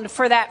found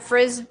for that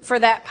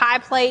pie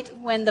plate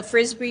when the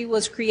Frisbee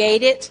was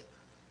created,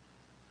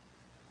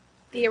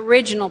 the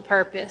original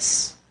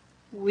purpose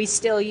we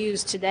still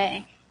use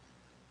today.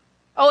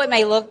 Oh, it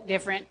may look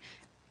different.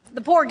 The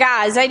poor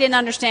guys, they didn't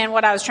understand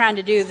what I was trying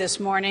to do this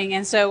morning.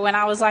 And so when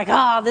I was like,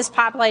 this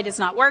pie plate is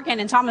not working,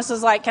 and Thomas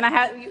was like, can I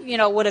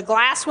have, would a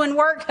glass one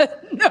work?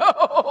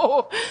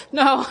 No,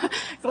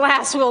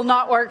 glass will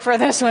not work for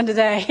this one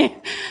today.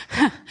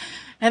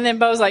 And then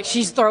Bo's like,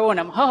 she's throwing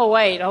them. Oh,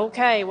 wait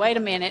a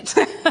minute.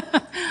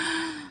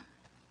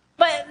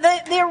 But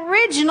the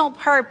original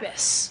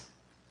purpose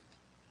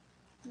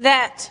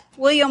that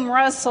William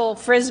Russell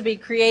Frisbee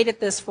created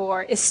this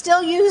for is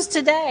still used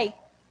today.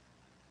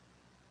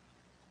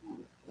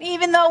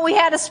 Even though we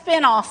had a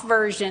spin-off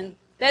version,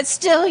 that's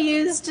still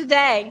used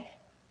today.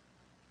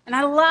 And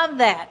I love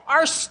that.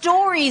 Our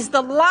stories,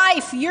 the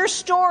life, your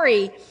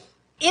story,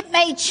 it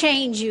may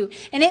change you.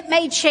 And it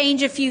may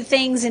change a few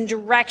things in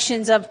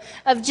directions of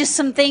just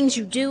some things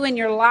you do in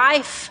your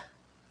life.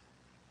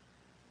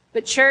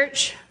 But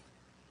church,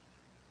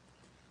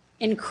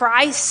 in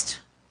Christ,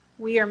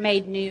 we are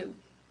made new.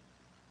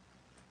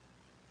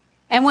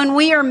 And when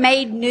we are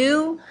made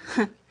new,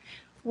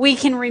 we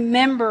can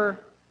remember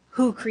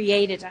who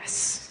created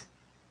us.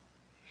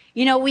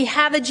 We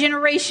have a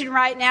generation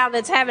right now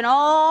that's having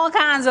all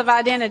kinds of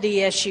identity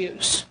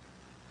issues.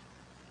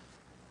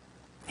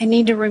 They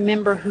need to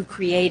remember who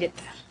created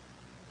them.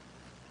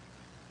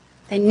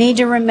 They need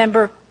to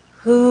remember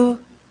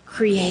who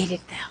created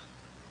them.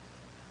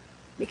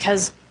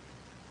 Because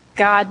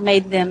God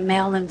made them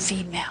male and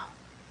female.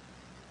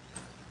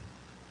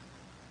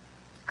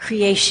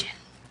 Creation.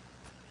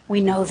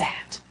 We know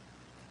that.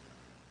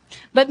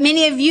 But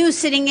many of you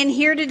sitting in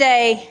here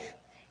today,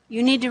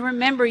 you need to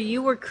remember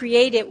you were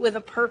created with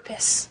a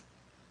purpose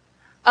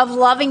of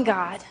loving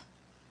God,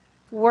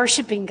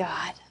 worshiping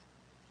God,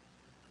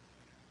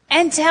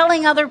 and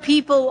telling other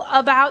people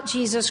about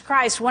Jesus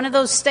Christ. One of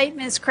those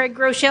statements Craig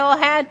Groeschel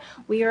had,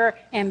 we are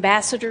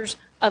ambassadors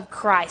of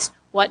Christ.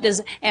 What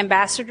does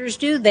ambassadors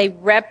do? They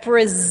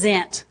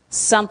represent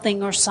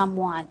something or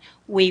someone.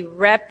 We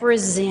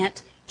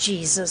represent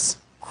Jesus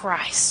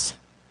Christ.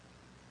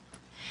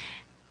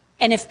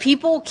 And if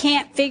people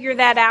can't figure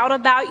that out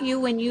about you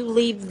when you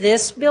leave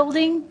this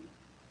building,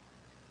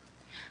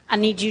 I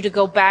need you to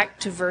go back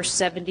to verse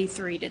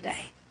 73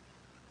 today.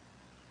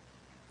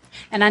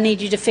 And I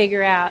need you to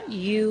figure out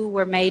you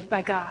were made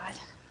by God.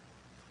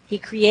 He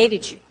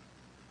created you.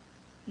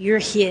 You're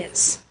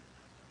His.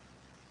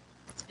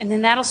 And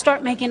then that'll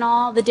start making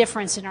all the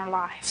difference in our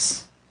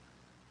lives.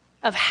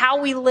 Of how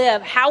we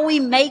live, how we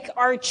make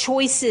our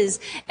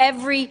choices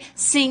every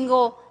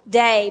single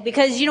day.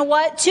 Because you know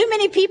what? Too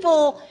many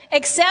people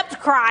accept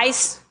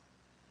Christ,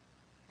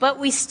 but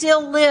we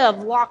still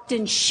live locked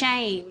in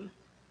shame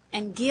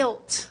and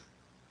guilt.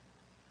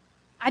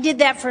 I did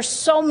that for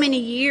so many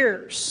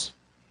years.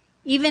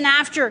 Even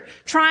after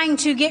trying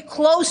to get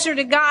closer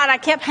to God, I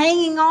kept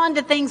hanging on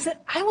to things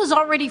that I was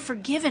already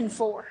forgiven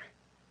for.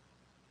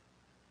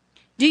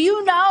 Do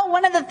you know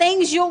one of the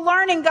things you'll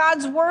learn in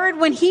God's Word,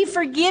 when He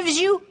forgives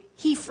you,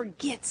 He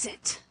forgets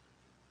it.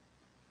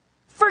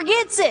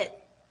 Forgets it.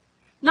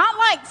 Not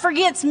like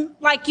forgets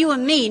like you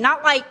and me.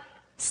 Not like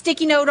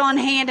sticky note on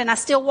hand and I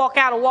still walk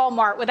out of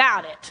Walmart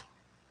without it.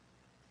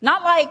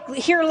 Not like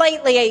here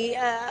lately,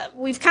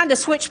 we've kind of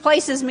switched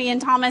places, me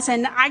and Thomas,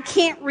 and I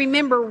can't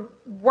remember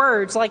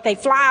words. Like they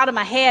fly out of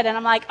my head and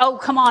I'm like, oh,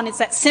 come on, it's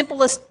that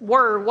simplest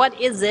word. What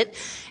is it?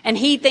 And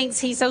he thinks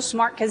he's so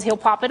smart because he'll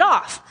pop it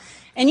off.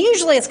 And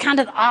usually it's kind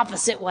of the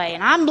opposite way.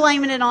 And I'm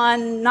blaming it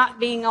on not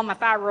being on my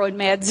thyroid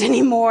meds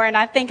anymore. And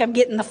I think I'm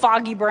getting the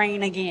foggy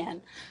brain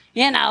again,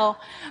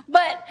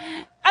 But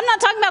I'm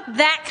not talking about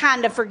that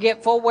kind of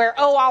forgetful where,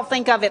 I'll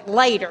think of it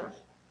later.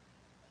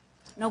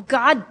 No,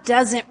 God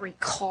doesn't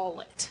recall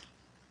it.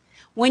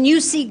 When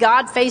you see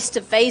God face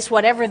to face,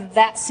 whatever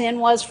that sin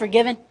was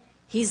forgiven,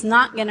 He's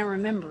not going to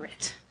remember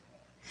it.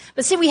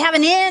 But see, we have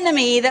an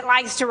enemy that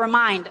likes to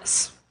remind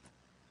us.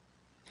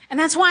 And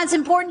that's why it's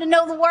important to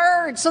know the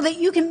Word, so that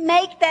you can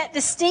make that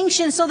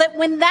distinction, so that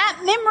when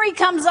that memory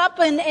comes up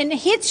and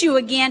hits you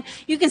again,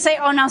 you can say,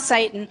 oh no,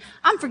 Satan,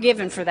 I'm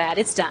forgiven for that.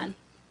 It's done.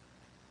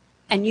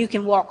 And you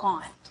can walk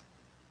on.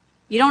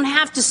 You don't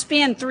have to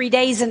spend 3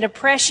 days in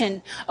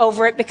depression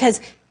over it, because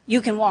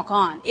you can walk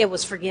on. It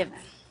was forgiven.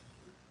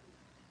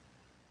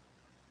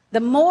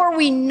 The more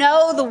we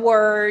know the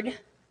Word,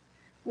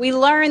 we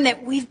learn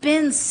that we've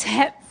been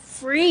set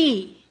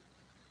free.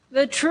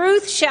 The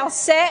truth shall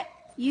set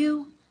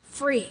you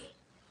free.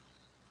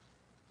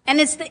 And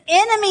it's the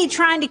enemy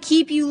trying to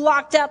keep you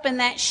locked up in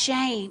that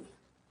shame.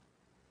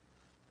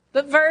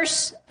 But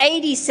verse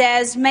 80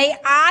 says, may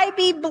I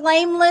be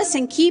blameless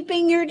in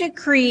keeping your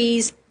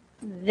decrees,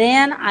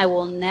 then I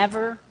will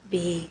never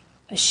be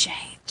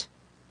ashamed.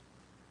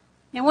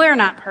 And we're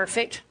not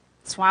perfect.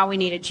 That's why we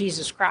needed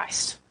Jesus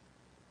Christ.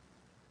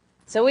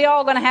 So we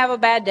all going to have a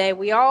bad day.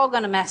 We all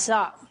going to mess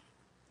up.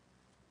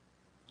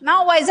 And I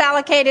always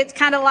allocate it. It's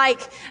kind of like,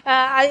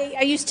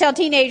 I used to tell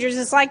teenagers,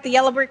 it's like the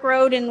yellow brick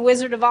road in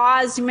Wizard of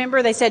Oz.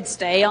 Remember, they said,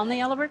 stay on the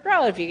yellow brick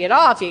road. If you get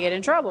off, you get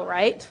in trouble,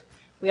 right?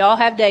 We all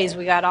have days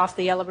we got off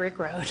the yellow brick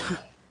road.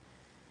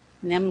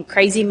 And them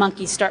crazy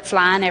monkeys start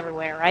flying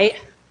everywhere, right?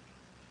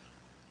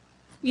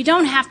 You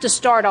don't have to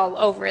start all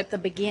over at the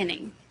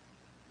beginning.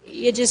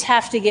 You just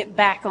have to get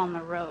back on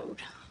the road.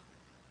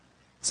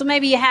 So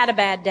maybe you had a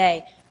bad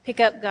day. Pick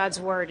up God's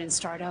word and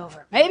start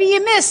over. Maybe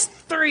you missed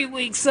 3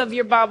 weeks of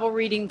your Bible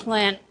reading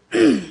plan.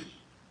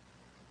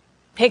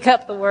 Pick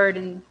up the word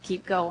and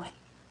keep going.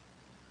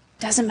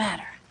 Doesn't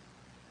matter.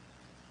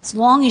 As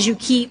long as you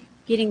keep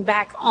getting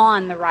back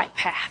on the right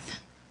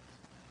path.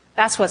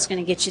 That's what's going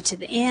to get you to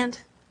the end.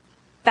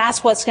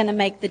 That's what's going to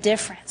make the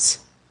difference.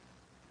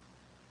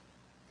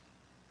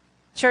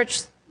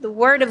 Church, the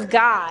Word of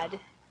God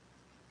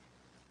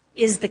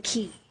is the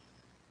key.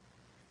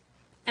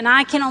 And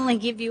I can only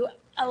give you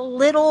a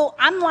little.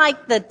 I'm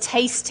like the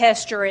taste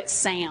tester at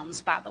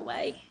Sam's, by the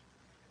way.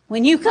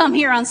 When you come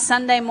here on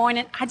Sunday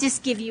morning, I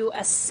just give you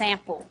a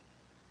sample.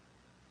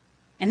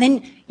 And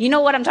then, you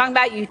know what I'm talking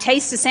about? You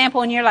taste a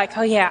sample and you're like,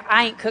 oh yeah,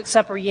 I ain't cooked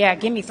supper. Yeah,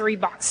 give me 3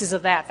 boxes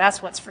of that.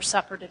 That's what's for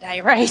supper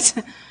today, right?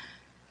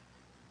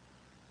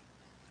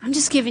 I'm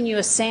just giving you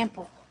a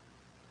sample.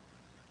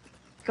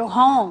 Go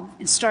home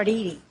and start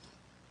eating.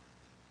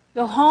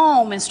 Go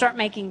home and start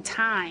making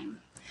time.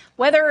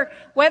 Whether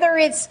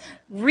it's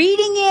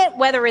reading it,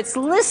 whether it's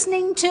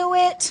listening to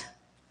it.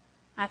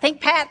 I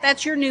think, Pat,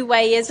 that's your new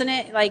way, isn't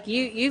it? Like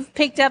you've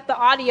picked up the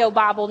audio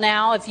Bible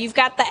now. If you've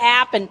got the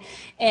app and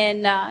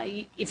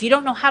if you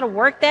don't know how to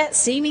work that,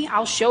 see me.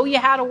 I'll show you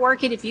how to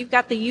work it. If you've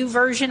got the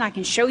YouVersion, I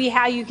can show you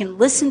how you can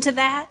listen to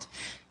that.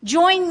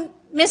 Join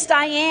Miss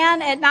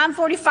Diane at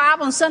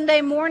 9:45 on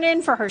Sunday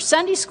morning for her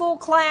Sunday school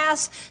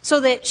class so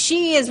that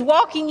she is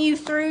walking you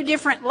through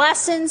different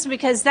lessons,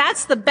 because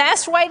that's the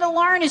best way to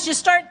learn, is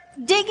just start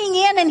digging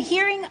in and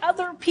hearing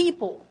other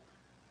people.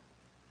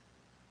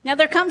 Now,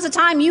 there comes a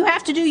time you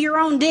have to do your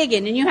own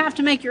digging and you have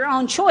to make your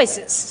own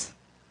choices.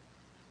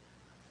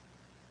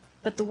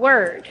 But the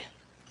Word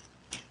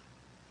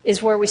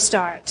is where we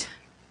start.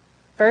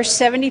 Verse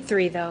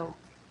 73, though,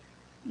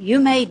 you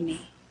made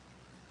me.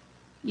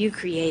 You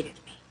created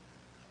me.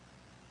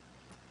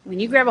 When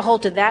you grab a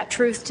hold of that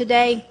truth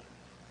today,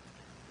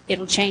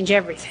 it'll change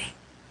everything.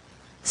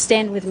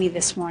 Stand with me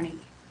this morning.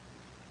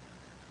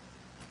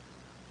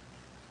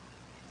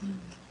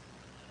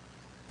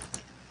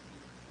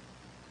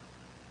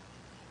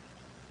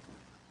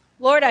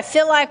 Lord, I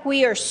feel like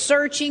we are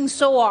searching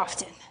so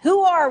often.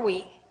 Who are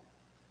we?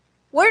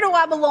 Where do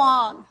I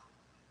belong?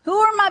 Who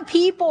are my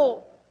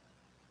people?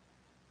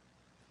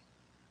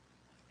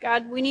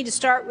 God, we need to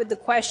start with the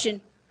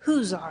question,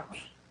 whose are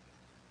we?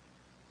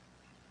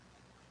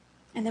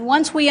 And then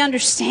once we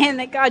understand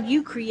that, God,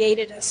 you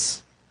created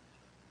us.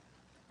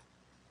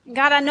 And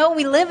God, I know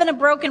we live in a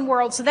broken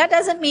world, so that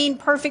doesn't mean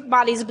perfect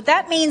bodies, but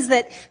that means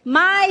that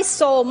my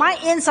soul, my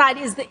inside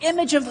is the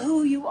image of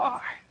who you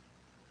are.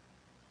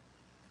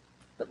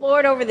 But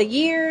Lord, over the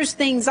years,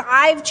 things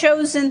I've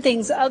chosen,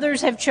 things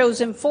others have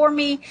chosen for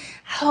me,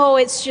 oh,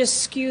 it's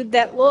just skewed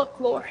that look,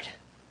 Lord.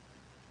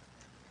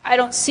 I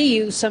don't see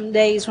you some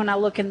days when I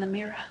look in the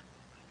mirror.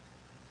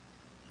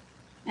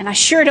 And I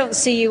sure don't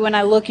see you when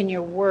I look in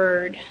your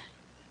word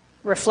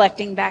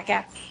reflecting back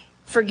at me.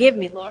 Forgive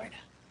me, Lord.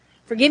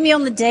 Forgive me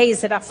on the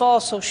days that I fall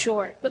so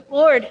short. But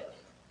Lord,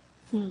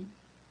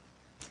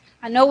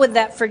 I know with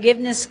that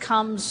forgiveness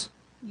comes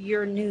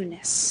your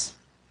newness.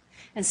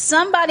 And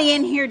somebody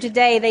in here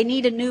today, they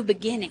need a new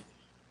beginning.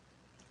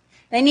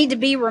 They need to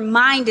be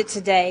reminded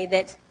today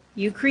that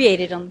you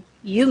created them,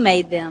 you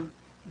made them,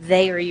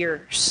 they are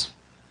yours.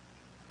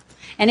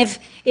 And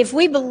if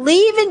we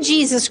believe in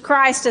Jesus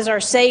Christ as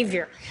our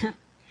Savior,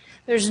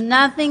 there's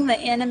nothing the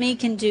enemy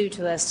can do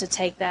to us to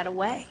take that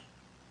away.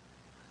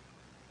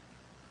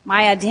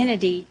 My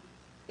identity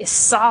is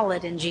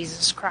solid in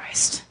Jesus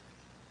Christ.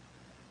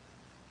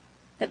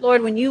 That,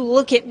 Lord, when you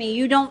look at me,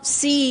 you don't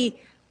see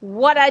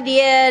what I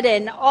did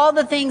and all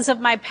the things of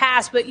my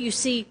past, but you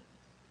see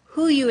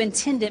who you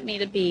intended me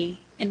to be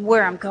and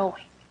where I'm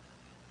going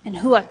and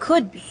who I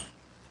could be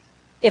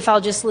if I'll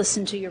just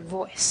listen to your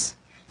voice.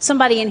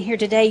 Somebody in here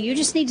today, you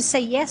just need to say,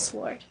 yes,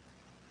 Lord.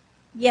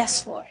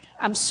 Yes, Lord.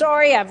 I'm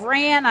sorry, I've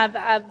ran,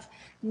 I've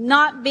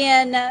not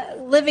been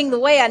living the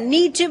way I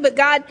need to, but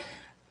God,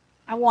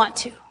 I want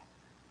to.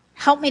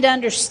 Help me to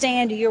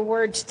understand your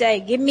word today.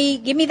 Give me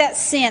that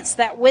sense,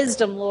 that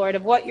wisdom, Lord,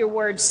 of what your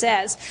word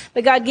says.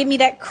 But God, give me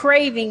that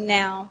craving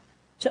now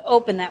to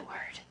open that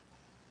word.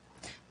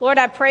 Lord,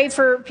 I pray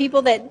for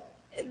people that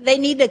they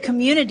need a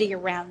community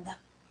around them.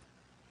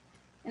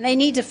 And they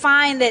need to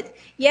find that,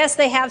 yes,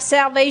 they have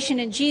salvation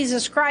in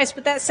Jesus Christ,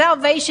 but that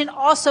salvation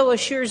also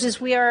assures us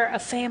we are a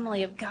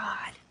family of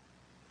God.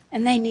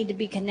 And they need to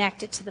be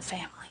connected to the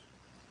family.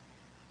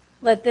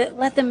 Let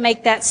them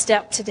make that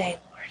step today,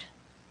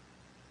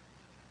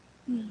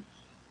 Lord.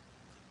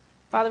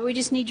 Father, we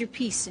just need your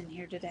peace in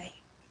here today.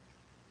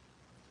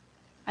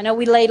 I know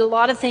we laid a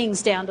lot of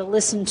things down to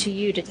listen to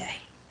you today,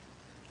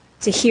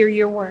 to hear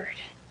your word.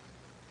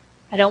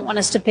 I don't want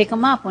us to pick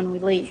them up when we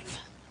leave.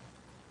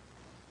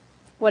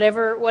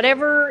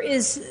 Whatever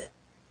is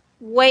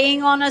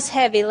weighing on us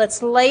heavy,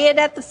 let's lay it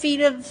at the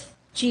feet of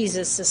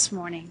Jesus this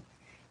morning.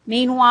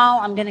 Meanwhile,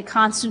 I'm going to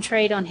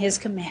concentrate on his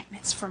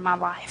commandments for my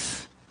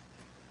life.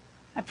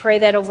 I pray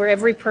that over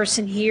every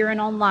person here and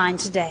online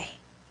today.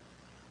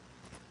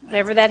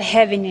 Whatever that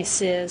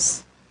heaviness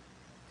is,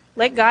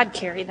 let God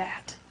carry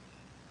that.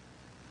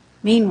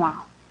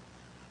 Meanwhile,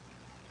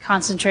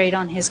 concentrate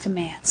on his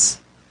commands.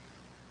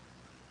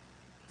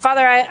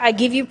 Father, I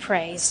give you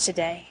praise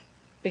today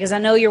because I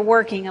know you're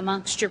working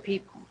amongst your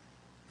people.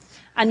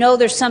 I know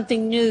there's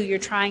something new you're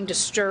trying to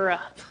stir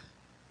up.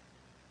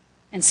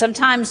 And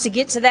sometimes to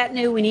get to that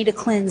new, we need a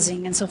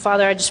cleansing. And so,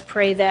 Father, I just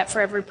pray that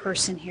for every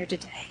person here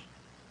today.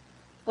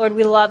 Lord,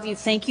 we love you.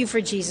 Thank you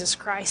for Jesus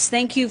Christ.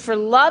 Thank you for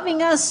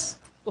loving us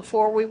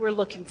before we were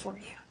looking for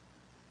you.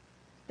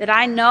 That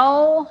I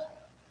know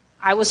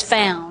I was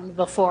found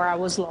before I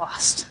was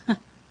lost.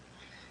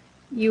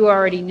 You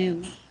already knew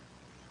me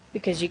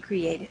because you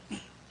created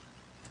me.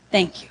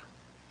 Thank you.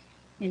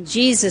 In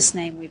Jesus'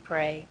 name we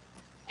pray.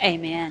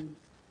 Amen.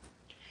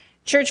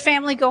 Church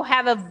family, go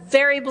have a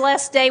very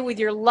blessed day with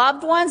your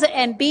loved ones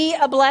and be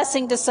a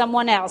blessing to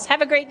someone else.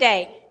 Have a great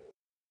day.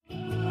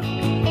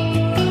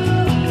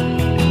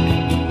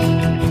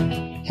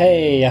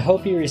 Hey, I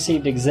hope you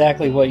received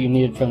exactly what you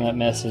needed from that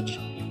message.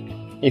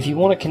 If you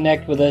want to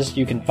connect with us,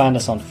 you can find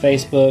us on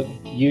Facebook,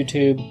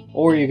 YouTube,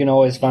 or you can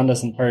always find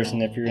us in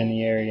person if you're in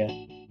the area.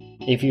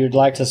 If you would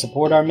like to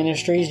support our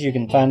ministries, you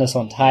can find us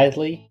on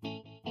Tithely.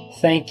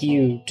 Thank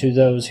you to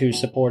those who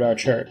support our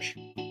church.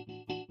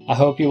 I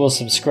hope you will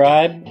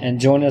subscribe and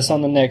join us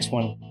on the next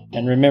one.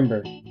 And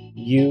remember,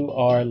 you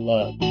are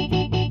loved.